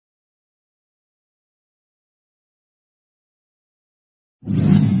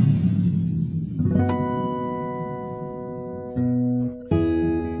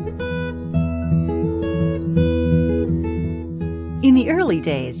the early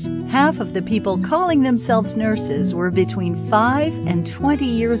days, half of the people calling themselves nurses were between 5 and 20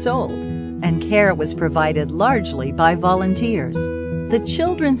 years old, and care was provided largely by volunteers. The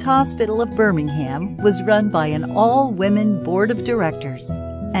Children's Hospital of Birmingham was run by an all-women board of directors,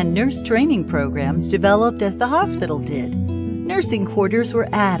 and nurse training programs developed as the hospital did. Nursing quarters were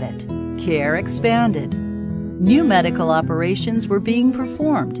added, care expanded. New medical operations were being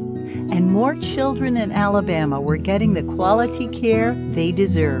performed, and more children in Alabama were getting the quality care they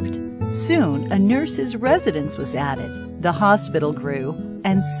deserved. Soon, a nurse's residence was added. The hospital grew,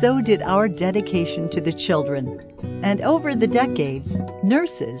 and so did our dedication to the children. And over the decades,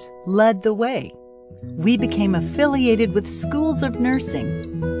 nurses led the way. We became affiliated with schools of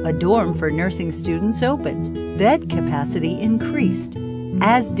nursing. A dorm for nursing students opened. Bed capacity increased,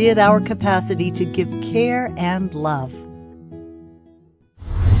 as did our capacity to give care and love.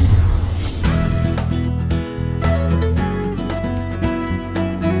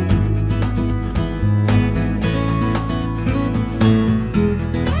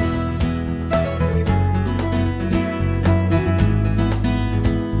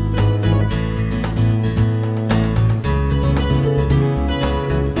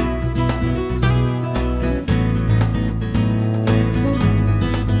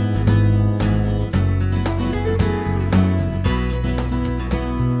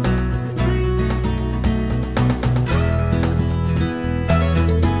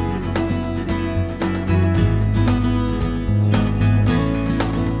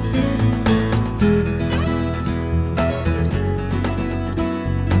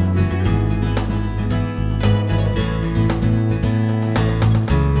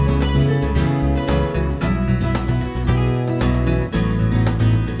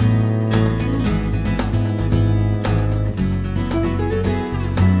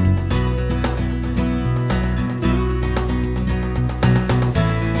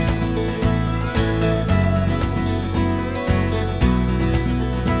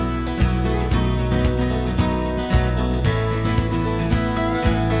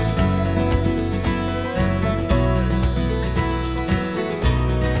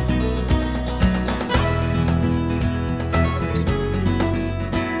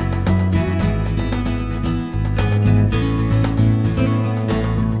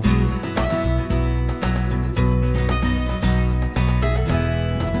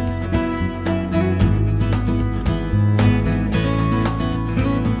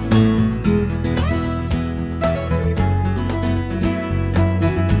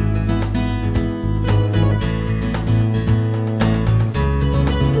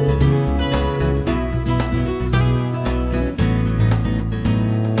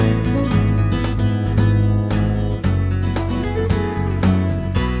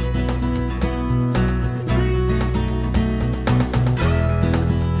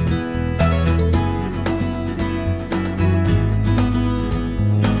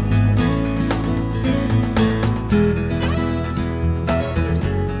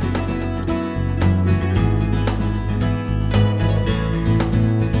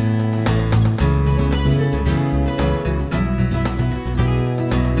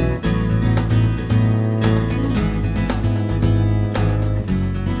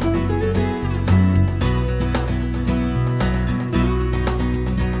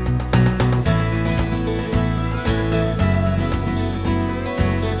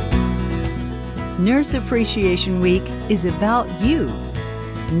 Nurse Appreciation Week is about you.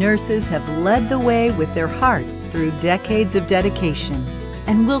 Nurses have led the way with their hearts through decades of dedication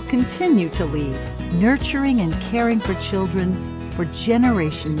and will continue to lead, nurturing and caring for children for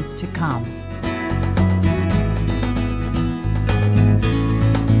generations to come.